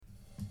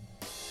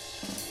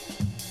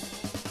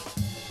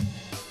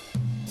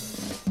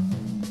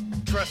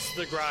Trust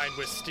the Grind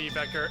with Steve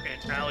Ecker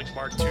and Alec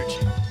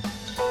Martucci.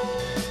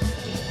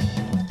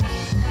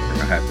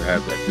 I have to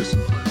have that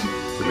discipline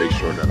to make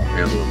sure that I'm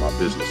handling my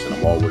business and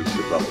I'm always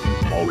developing,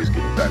 I'm always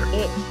getting better.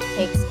 It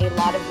takes a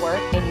lot of work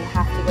and you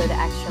have to go the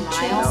extra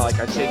mile. I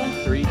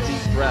take 3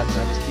 deep breaths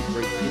and I just keep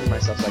repeating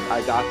myself, like,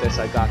 I got this,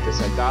 I got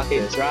this, I got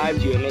this. It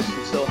drives you, it makes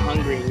you so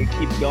hungry, and you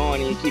keep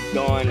going and you keep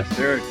going. Yes,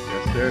 sir.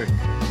 Yes, sir.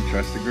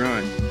 Trust the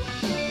grind.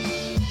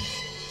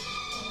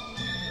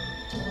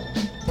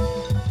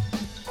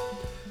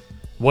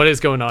 What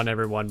is going on,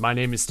 everyone? My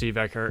name is Steve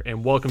Ecker,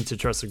 and welcome to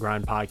Trust the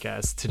Grind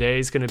podcast. Today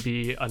is going to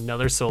be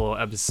another solo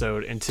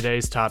episode, and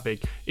today's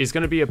topic is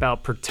going to be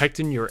about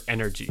protecting your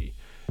energy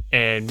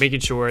and making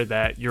sure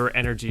that your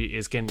energy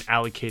is getting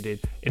allocated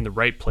in the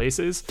right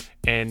places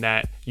and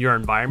that your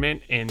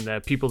environment and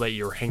the people that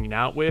you're hanging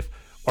out with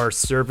are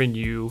serving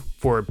you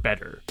for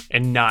better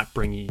and not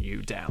bringing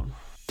you down.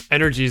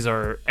 Energies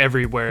are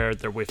everywhere.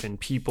 They're within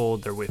people,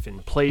 they're within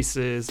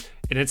places,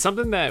 and it's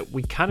something that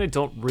we kind of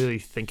don't really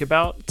think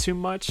about too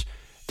much.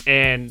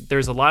 And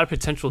there's a lot of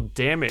potential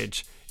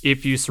damage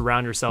if you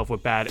surround yourself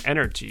with bad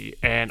energy.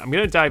 And I'm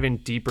going to dive in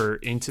deeper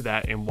into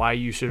that and why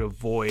you should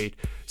avoid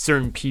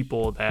certain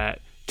people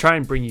that try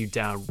and bring you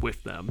down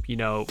with them. You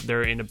know,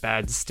 they're in a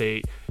bad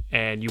state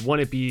and you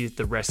want to be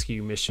the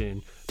rescue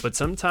mission, but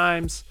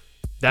sometimes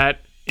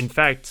that, in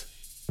fact,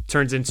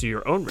 turns into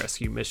your own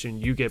rescue mission.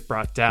 You get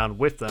brought down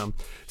with them.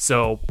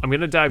 So I'm going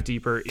to dive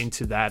deeper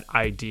into that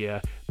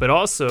idea, but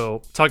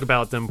also talk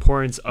about the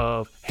importance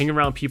of hanging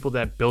around people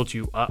that build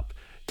you up,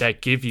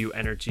 that give you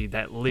energy,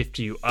 that lift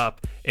you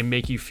up and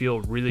make you feel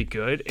really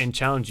good and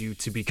challenge you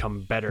to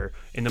become better,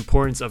 and the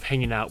importance of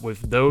hanging out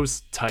with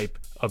those type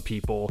of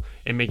people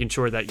and making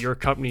sure that your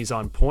company's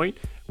on point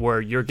where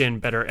you're getting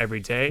better every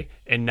day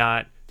and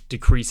not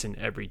decreasing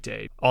every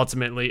day.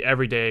 Ultimately,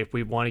 every day, if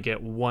we want to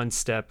get one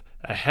step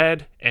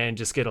ahead and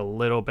just get a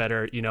little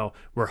better, you know,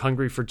 we're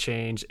hungry for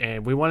change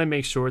and we want to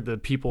make sure the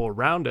people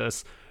around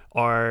us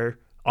are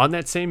on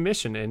that same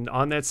mission and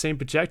on that same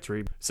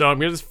trajectory. So I'm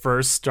going to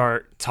first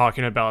start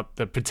talking about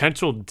the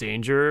potential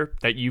danger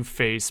that you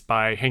face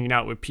by hanging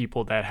out with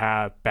people that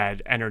have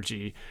bad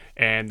energy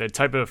and the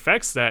type of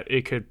effects that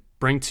it could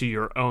bring to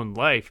your own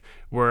life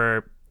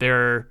where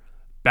their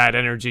bad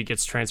energy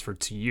gets transferred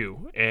to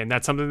you. And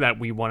that's something that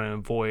we want to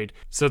avoid.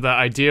 So the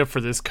idea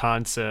for this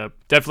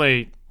concept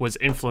definitely was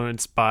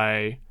influenced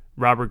by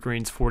Robert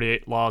Greene's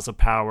 48 Laws of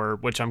Power,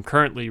 which I'm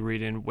currently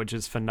reading, which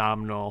is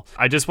phenomenal.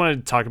 I just wanted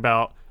to talk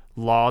about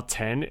Law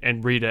 10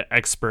 and read an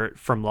expert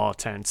from Law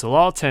 10. So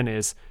Law 10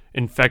 is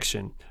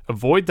infection.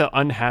 Avoid the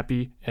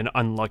unhappy and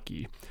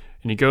unlucky.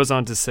 And he goes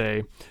on to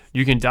say,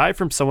 you can die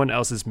from someone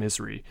else's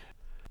misery.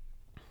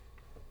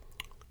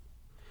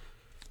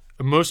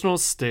 Emotional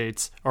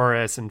states are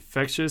as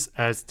infectious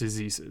as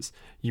diseases.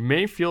 You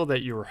may feel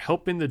that you are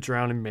helping the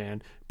drowning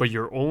man, but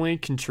you're only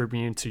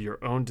contributing to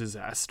your own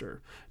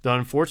disaster. The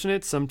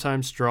unfortunate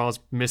sometimes draws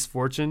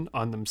misfortune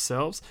on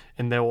themselves,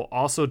 and they will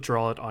also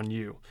draw it on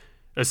you.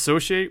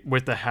 Associate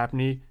with the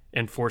happy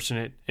and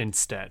fortunate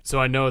instead. So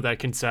I know that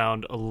can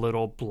sound a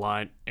little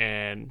blunt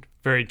and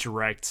very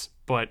direct,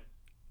 but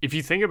if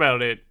you think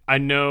about it, I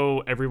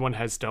know everyone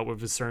has dealt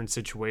with a certain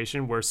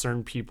situation where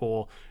certain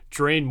people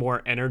drain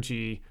more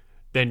energy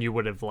than you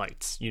would have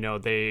liked. You know,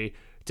 they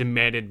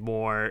demanded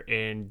more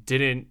and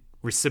didn't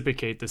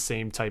reciprocate the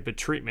same type of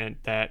treatment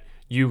that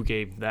you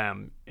gave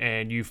them.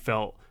 And you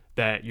felt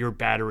that your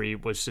battery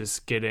was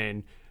just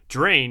getting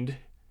drained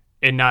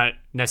and not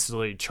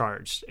necessarily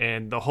charged.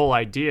 And the whole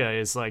idea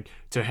is like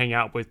to hang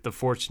out with the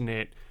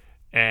fortunate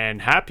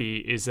and happy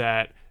is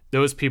that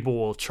those people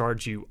will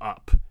charge you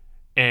up.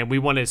 And we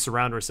want to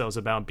surround ourselves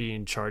about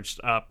being charged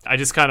up. I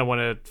just kind of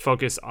want to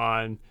focus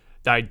on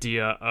the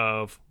idea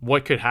of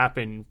what could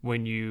happen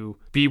when you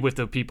be with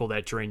the people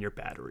that drain your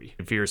battery.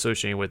 If you're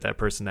associating with that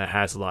person that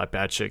has a lot of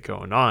bad shit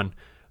going on,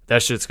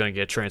 that shit's going to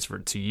get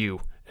transferred to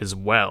you as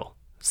well.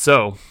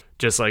 So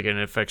just like an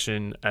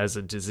infection as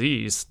a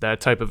disease, that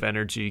type of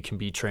energy can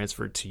be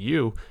transferred to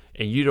you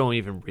and you don't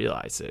even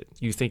realize it.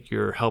 You think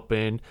you're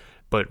helping,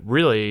 but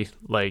really,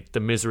 like,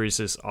 the misery is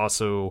just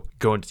also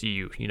going to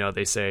you. You know,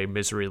 they say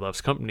misery loves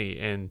company,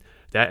 and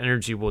that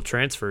energy will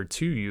transfer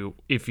to you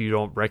if you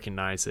don't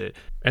recognize it.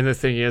 And the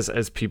thing is,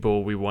 as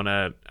people, we want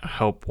to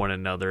help one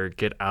another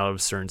get out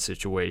of certain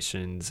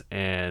situations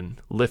and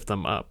lift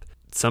them up.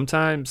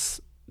 Sometimes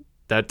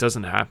that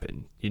doesn't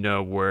happen, you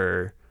know,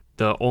 where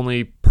the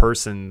only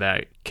person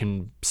that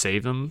can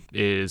save them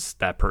is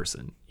that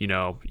person. You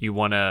know, you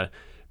want to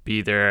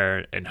be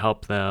there and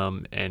help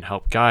them and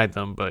help guide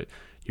them, but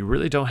you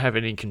really don't have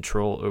any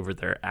control over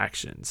their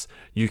actions.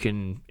 You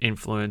can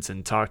influence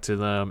and talk to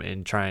them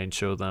and try and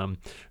show them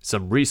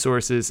some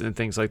resources and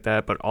things like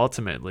that, but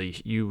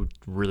ultimately you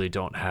really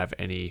don't have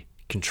any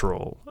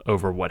control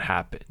over what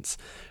happens.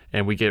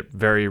 And we get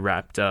very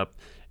wrapped up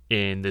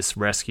in this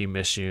rescue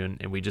mission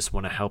and we just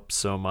want to help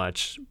so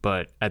much,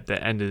 but at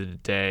the end of the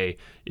day,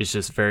 it's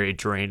just very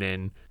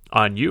draining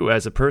on you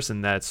as a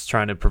person that's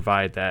trying to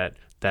provide that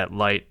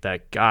light,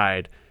 that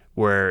guide,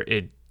 where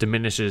it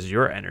diminishes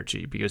your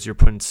energy because you're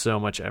putting so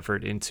much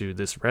effort into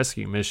this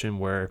rescue mission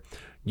where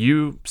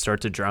you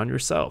start to drown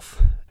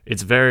yourself.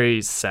 It's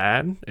very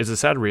sad. It's a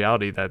sad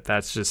reality that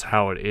that's just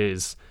how it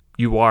is.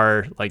 You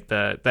are like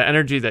the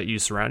energy that you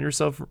surround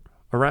yourself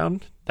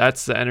around,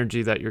 that's the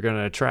energy that you're going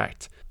to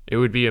attract. It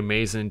would be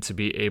amazing to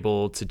be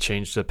able to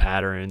change the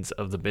patterns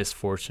of the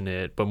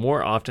misfortunate, but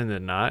more often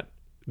than not,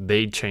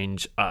 they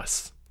change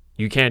us.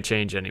 You can't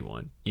change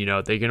anyone.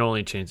 They can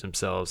only change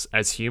themselves.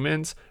 As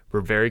humans,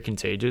 we're very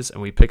contagious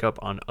and we pick up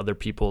on other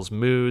people's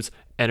moods,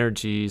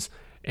 energies,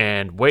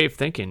 and way of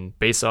thinking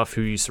based off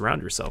who you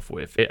surround yourself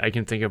with. I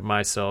can think of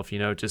myself,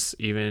 just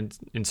even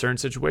in certain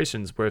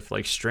situations with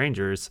like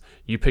strangers,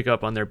 you pick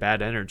up on their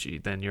bad energy,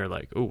 then you're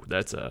like, oh,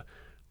 that's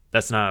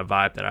not a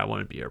vibe that I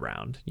want to be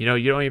around. You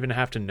don't even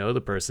have to know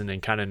the person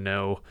and kind of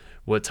know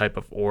what type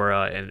of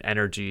aura and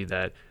energy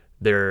that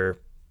they're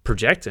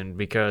projecting,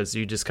 because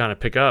you just kind of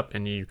pick up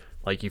and you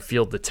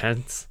feel the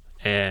tense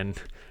and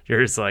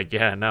you're just like,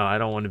 yeah, no, I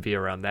don't want to be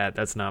around that.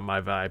 That's not my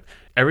vibe.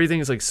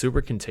 Everything's like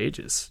super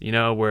contagious,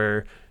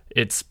 where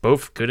it's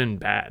both good and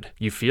bad.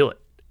 You feel it.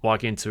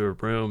 Walk into a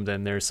room,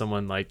 then there's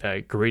someone like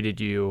that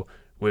greeted you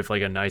with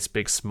like a nice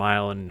big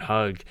smile and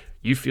hug.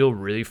 You feel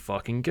really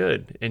fucking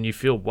good and you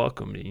feel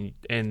welcome.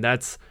 And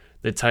that's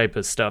the type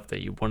of stuff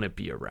that you want to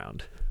be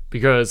around,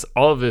 because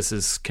all of this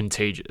is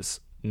contagious.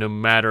 No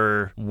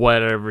matter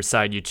whatever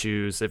side you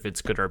choose, if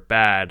it's good or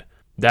bad,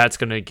 that's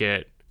going to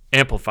get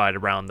amplified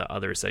around the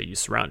others that you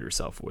surround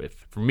yourself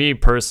with. For me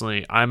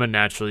personally, I'm a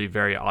naturally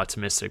very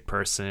optimistic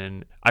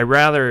person. I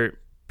rather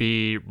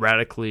be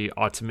radically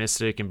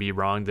optimistic and be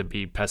wrong than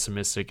be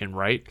pessimistic and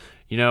right,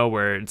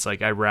 where it's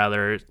like I'd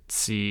rather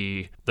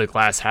see the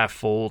glass half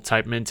full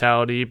type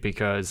mentality,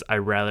 because I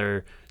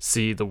rather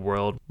see the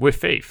world with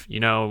faith,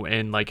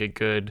 and like a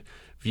good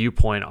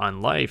viewpoint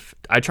on life.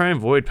 I try and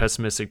avoid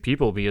pessimistic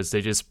people because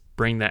they just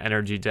bring that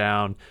energy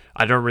down.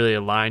 I don't really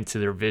align to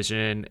their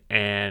vision,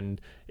 and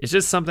it's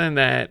just something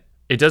that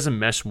it doesn't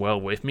mesh well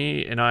with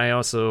me. And I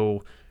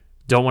also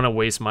don't want to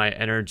waste my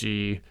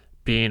energy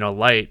being a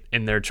light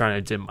and they're trying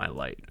to dim my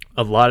light.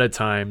 A lot of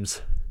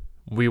times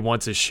we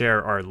want to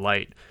share our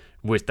light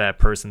with that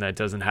person that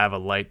doesn't have a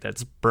light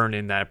that's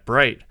burning that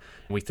bright.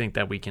 We think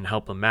that we can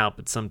help them out,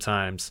 but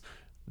sometimes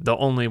the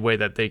only way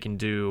that they can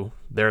do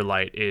their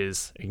light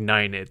is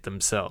ignite it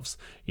themselves.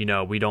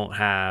 We don't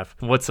have,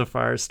 what's a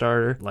fire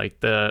starter? Like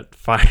the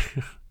fire,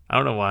 I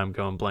don't know why I'm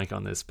going blank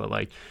on this, but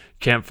like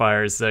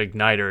campfire is the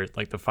igniter,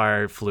 like the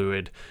fire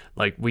fluid.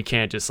 Like we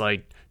can't just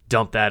like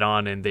dump that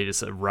on and they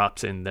just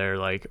erupt and they're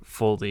like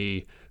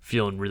fully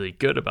feeling really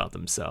good about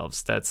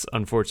themselves. That's,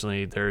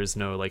 unfortunately, there is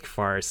no like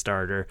fire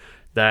starter.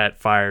 That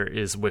fire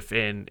is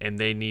within, and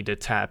they need to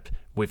tap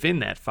within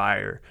that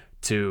fire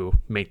to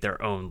make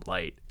their own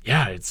light.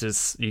 Yeah, it's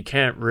just, you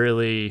can't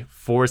really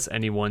force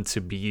anyone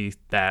to be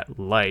that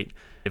light.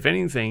 If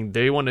anything,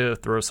 they want to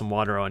throw some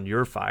water on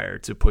your fire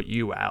to put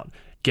you out.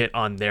 Get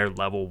on their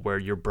level where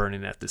you're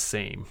burning at the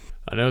same.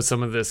 I know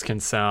some of this can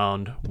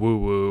sound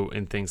woo-woo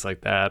and things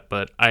like that,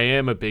 but I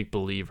am a big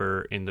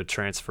believer in the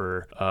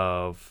transfer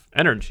of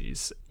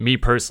energies. Me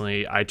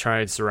personally, I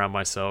try and surround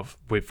myself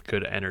with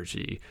good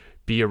energy.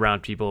 Be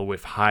around people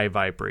with high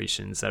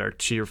vibrations that are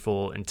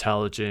cheerful,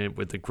 intelligent,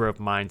 with a growth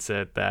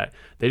mindset that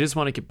they just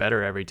want to get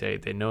better every day.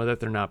 They know that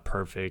they're not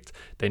perfect.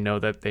 They know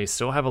that they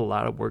still have a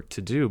lot of work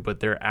to do, but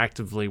they're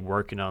actively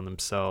working on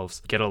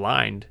themselves. Get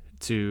aligned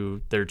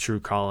to their true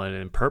calling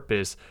and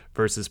purpose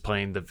versus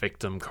playing the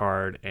victim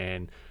card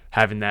and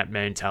having that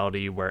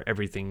mentality where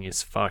everything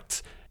is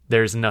fucked.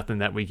 There's nothing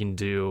that we can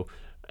do.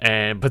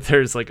 But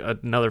there's like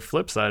another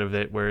flip side of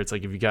it where it's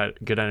like if you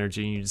got good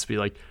energy and you just be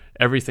like,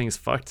 everything's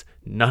fucked,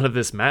 none of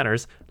this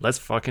matters, let's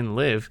fucking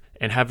live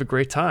and have a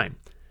great time.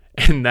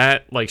 And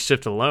that like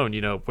shift alone,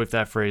 with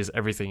that phrase,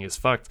 everything is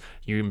fucked,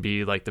 you can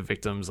be like the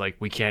victims, like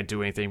we can't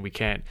do anything, we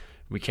can't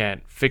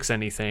fix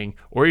anything.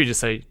 Or you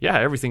just say, yeah,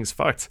 everything's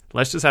fucked,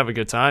 let's just have a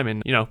good time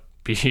and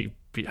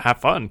have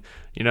fun,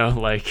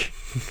 like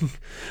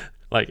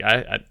like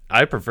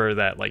I prefer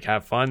that, like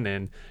have fun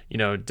and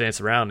dance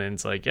around. And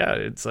it's like, yeah,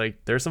 it's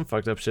like there's some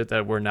fucked up shit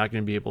that we're not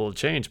going to be able to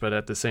change, but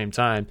at the same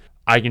time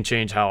I can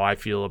change how I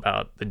feel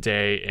about the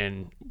day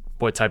and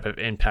what type of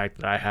impact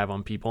that I have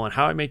on people and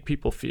how I make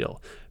people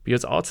feel.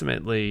 Because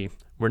ultimately,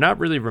 we're not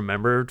really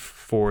remembered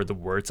for the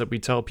words that we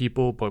tell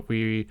people, but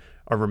we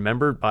are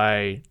remembered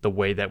by the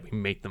way that we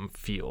make them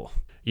feel.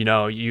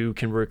 You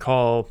can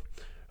recall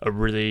a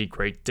really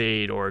great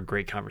date or a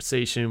great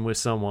conversation with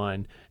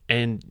someone,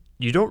 and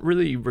you don't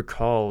really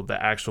recall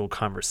the actual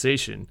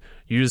conversation.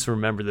 You just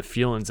remember the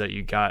feelings that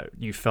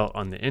you felt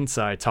on the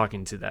inside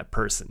talking to that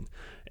person,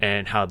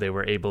 and how they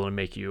were able to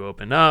make you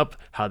open up,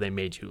 how they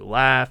made you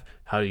laugh,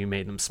 how you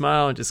made them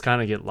smile, and just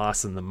kind of get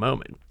lost in the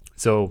moment.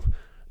 So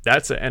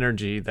that's the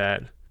energy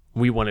that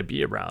we want to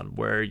be around,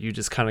 where you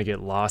just kind of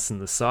get lost in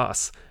the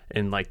sauce,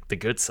 and like the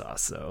good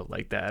sauce, though,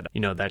 like that,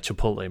 that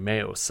Chipotle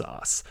mayo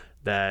sauce,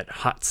 that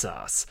hot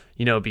sauce,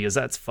 because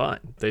that's fun.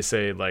 They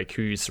say like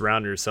who you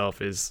surround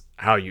yourself is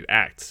how you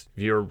act.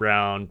 If you're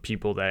around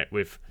people that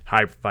with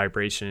high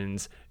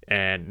vibrations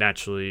and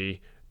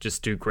naturally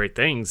just do great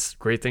things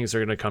are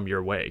going to come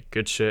your way.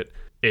 Good shit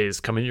is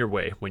coming your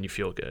way when you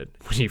feel good.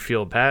 When you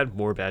feel bad,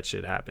 more bad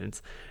shit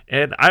happens.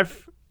 And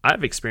I've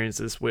experienced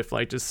this with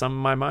like just some of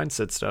my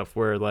mindset stuff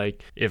where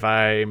like if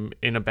I'm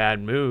in a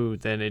bad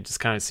mood, then it just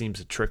kind of seems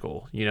to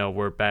trickle,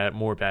 where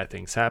more bad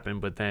things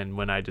happen. But then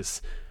when I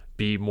just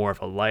be more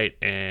of a light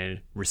and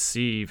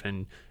receive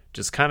and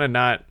just kind of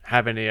not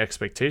have any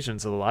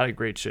expectations, a lot of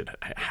great shit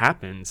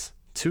happens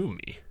to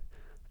me.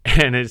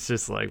 And it's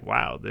just like,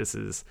 wow,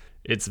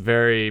 it's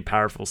very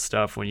powerful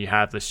stuff when you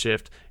have the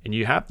shift and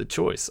you have the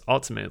choice.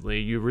 Ultimately,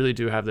 you really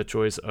do have the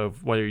choice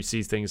of whether you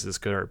see things as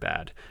good or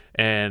bad.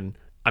 And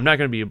I'm not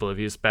going to be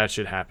oblivious. Bad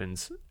shit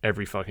happens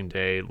every fucking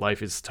day.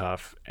 Life is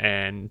tough.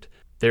 And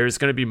there's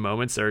going to be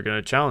moments that are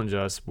going to challenge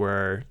us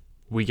where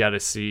we got to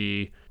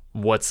see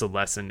what's the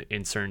lesson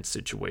in certain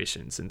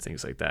situations and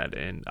things like that.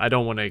 And I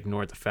don't want to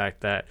ignore the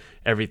fact that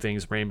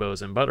everything's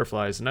rainbows and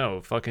butterflies.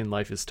 No, fucking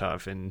life is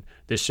tough. And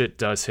this shit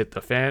does hit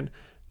the fan.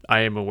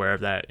 I am aware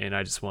of that. And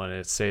I just want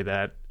to say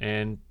that.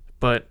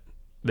 But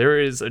there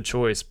is a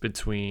choice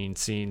between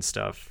seeing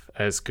stuff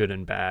as good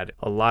and bad.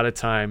 A lot of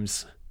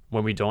times,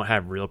 when we don't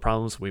have real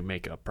problems, we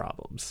make up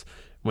problems.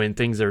 When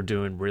things are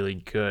doing really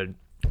good,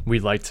 we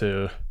like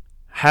to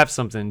have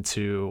something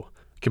to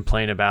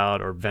complain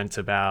about or vent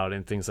about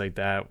and things like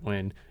that,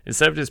 when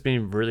instead of just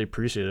being really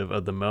appreciative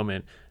of the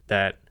moment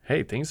that,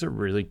 hey, things are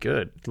really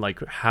good.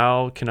 Like,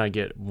 how can I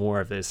get more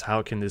of this?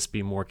 How can this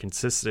be more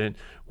consistent?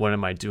 What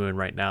am I doing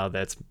right now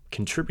that's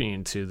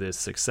contributing to this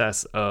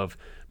success of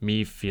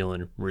me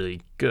feeling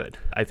really good?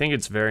 I think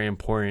it's very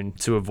important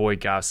to avoid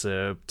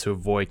gossip, to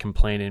avoid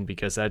complaining,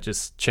 because that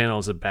just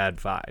channels a bad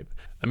vibe.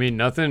 I mean,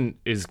 nothing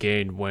is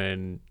gained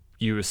when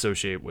you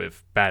associate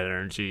with bad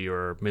energy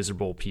or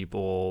miserable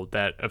people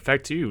that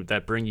affect you,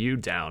 that bring you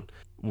down.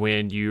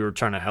 When you're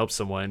trying to help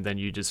someone, then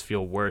you just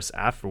feel worse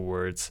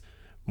afterwards.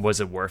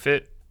 Was it worth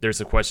it?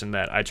 There's a question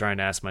that I try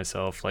and ask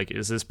myself, like,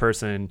 is this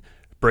person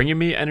bringing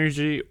me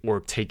energy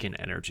or taking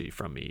energy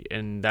from me?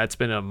 And that's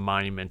been a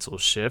monumental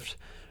shift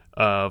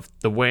of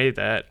the way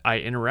that I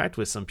interact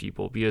with some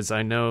people, because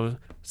I know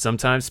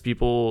sometimes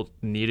people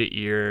need an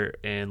ear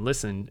and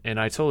listen, and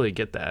I totally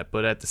get that.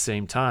 But at the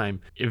same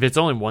time, if it's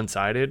only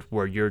one-sided,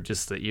 where you're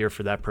just the ear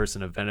for that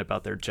person to vent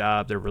about their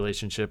job, their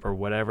relationship, or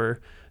whatever,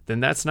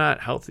 then that's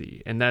not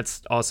healthy, and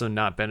that's also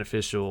not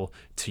beneficial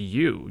to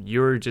you.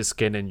 You're just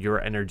getting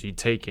your energy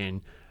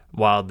taken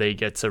while they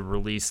get to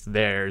release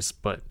theirs.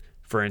 But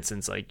for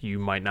instance, like, you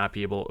might not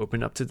be able to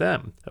open up to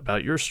them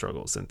about your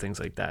struggles and things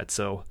like that.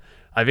 So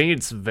I think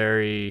it's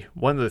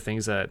one of the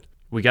things that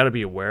we got to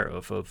be aware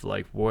of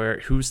like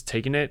who's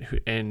taking it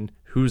and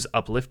who's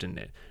uplifting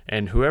it.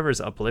 And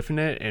whoever's uplifting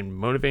it and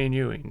motivating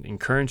you and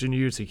encouraging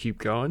you to keep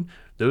going,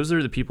 those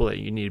are the people that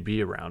you need to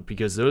be around,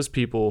 because those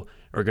people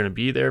are going to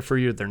be there for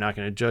you. They're not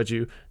going to judge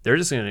you. They're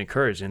just going to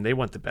encourage, and they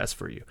want the best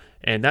for you.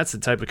 And that's the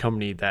type of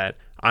company that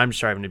I'm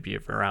striving to be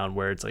around,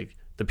 where it's like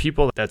the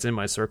people that's in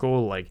my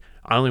circle, like,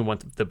 I only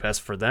want the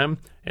best for them,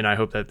 and I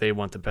hope that they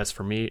want the best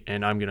for me,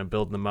 and I'm going to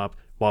build them up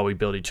while we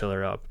build each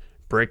other up,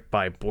 brick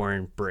by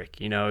boring brick.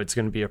 It's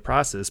going to be a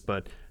process,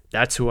 but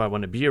that's who I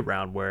want to be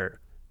around, where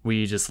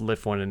we just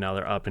lift one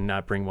another up and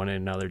not bring one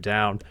another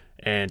down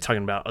and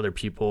talking about other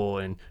people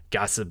and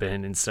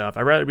gossiping and stuff.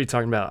 I'd rather be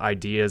talking about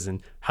ideas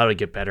and how to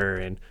get better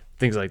and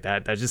things like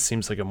that. That just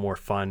seems like a more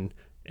fun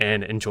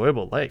and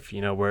enjoyable life,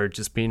 where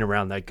just being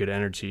around that good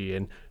energy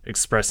and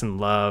expressing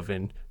love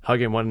and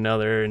hugging one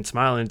another and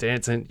smiling and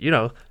dancing,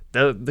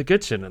 the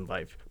good shit in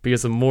life.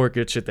 Because the more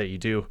good shit that you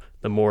do,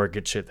 the more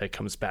good shit that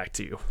comes back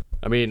to you.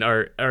 I mean,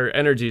 our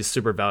energy is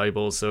super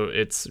valuable, so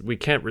we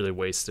can't really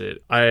waste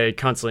it. I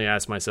constantly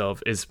ask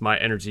myself, is my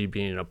energy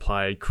being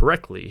applied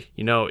correctly?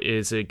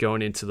 Is it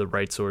going into the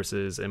right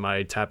sources? Am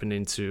I tapping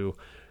into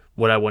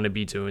what I want to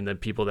be doing, the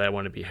people that I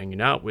want to be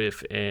hanging out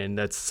with? And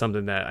that's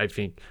something that I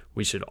think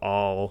we should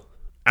all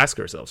ask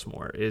ourselves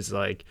more, is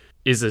like,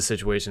 is this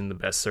situation the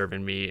best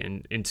serving me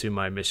and into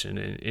my mission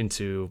and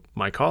into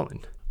my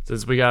calling?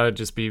 Since we got to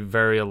just be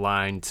very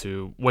aligned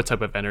to what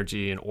type of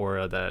energy and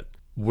aura that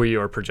we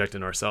are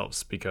projecting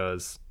ourselves,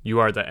 because you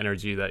are the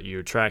energy that you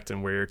attract,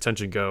 and where your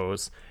attention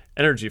goes,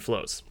 energy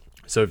flows.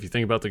 So if you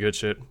think about the good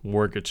shit,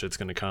 more good shit's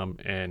going to come.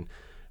 And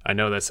I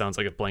know that sounds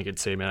like a blanket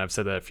statement. I've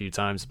said that a few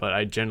times, but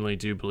I genuinely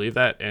do believe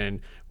that.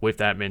 And with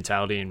that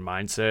mentality and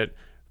mindset,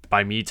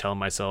 by me telling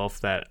myself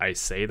that I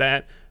say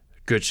that,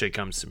 good shit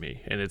comes to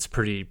me, and it's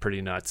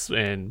pretty nuts.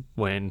 And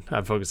when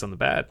I focus on the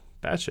bad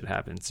shit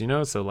happens,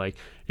 so like,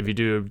 if you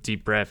do a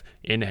deep breath,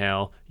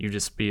 inhale, you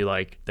just be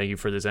like, thank you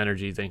for this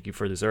energy, thank you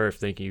for this earth,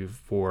 thank you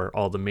for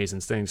all the amazing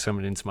things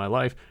coming into my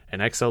life,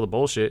 and exhale the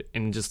bullshit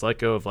and just let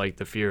go of like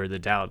the fear, the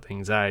doubt, the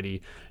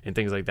anxiety, and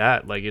things like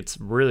that. Like, it's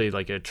really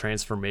like a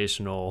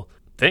transformational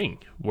thing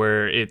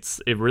where it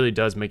really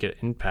does make an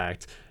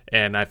impact.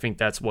 And I think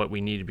that's what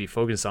we need to be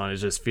focused on,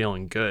 is just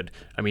feeling good.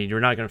 I mean,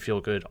 you're not going to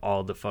feel good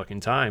all the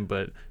fucking time,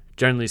 but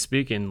generally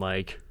speaking,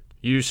 like,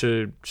 you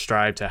should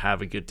strive to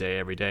have a good day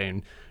every day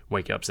and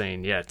wake up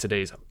saying, yeah,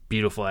 today's a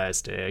beautiful ass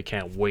day. I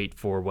can't wait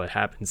for what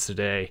happens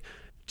today.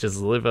 Just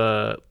live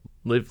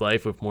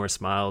life with more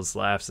smiles,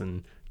 laughs,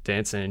 and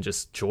dancing and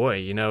just joy,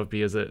 you know,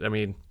 because I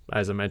mean,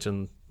 as I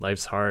mentioned,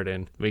 life's hard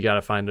and we got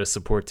to find a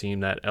support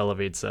team that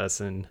elevates us.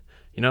 And,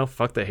 you know,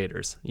 fuck the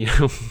haters, you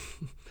know,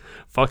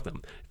 fuck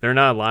them. If they're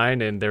not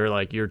aligned and they're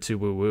like, you're too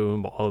woo woo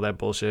and all that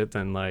bullshit,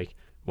 then like,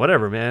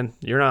 whatever, man,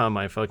 you're not on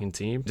my fucking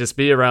team. Just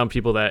be around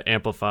people that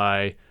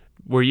amplify,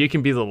 where you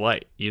can be the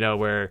light, you know,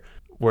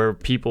 where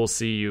people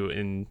see you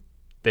and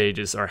they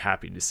just are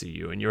happy to see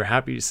you and you're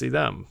happy to see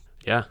them.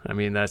 Yeah, I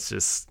mean, that's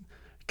just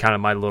kind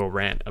of my little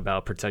rant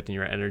about protecting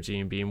your energy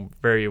and being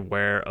very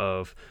aware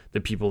of the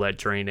people that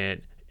drain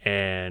it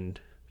and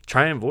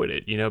try and avoid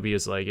it, you know,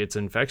 because like it's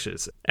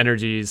infectious.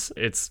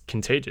 It's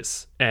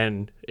contagious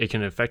and it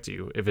can affect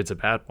you if it's a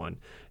bad one,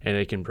 and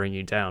it can bring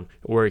you down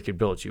or it could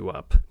build you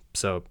up.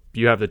 So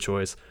you have the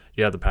choice,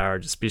 you have the power.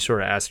 Just be sure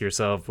to ask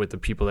yourself, with the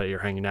people that you're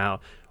hanging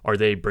out, are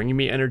they bringing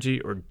me energy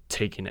or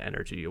taking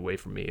energy away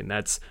from me? And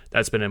that's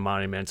been a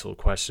monumental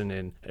question,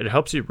 and it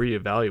helps you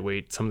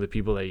reevaluate some of the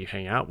people that you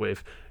hang out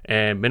with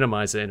and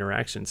minimize the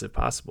interactions if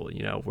possible,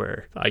 you know,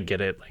 where I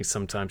get it, like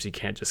sometimes you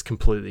can't just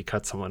completely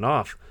cut someone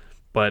off,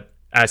 but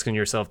asking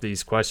yourself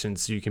these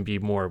questions so you can be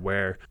more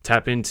aware,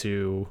 tap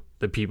into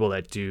the people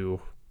that do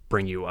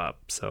bring you up.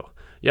 So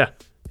yeah,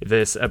 if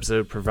this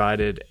episode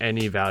provided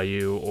any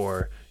value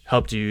or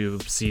helped you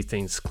see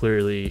things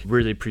clearly,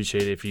 really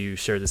appreciate it if you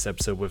share this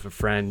episode with a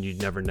friend. You'd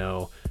never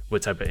know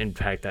what type of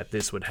impact that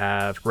this would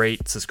have.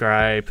 Rate,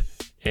 subscribe,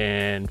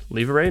 and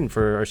leave a rating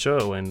for our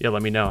show. And yeah,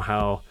 let me know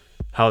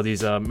how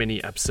these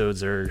mini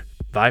episodes are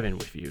vibing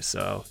with you.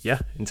 So yeah,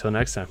 until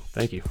next time,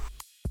 thank you.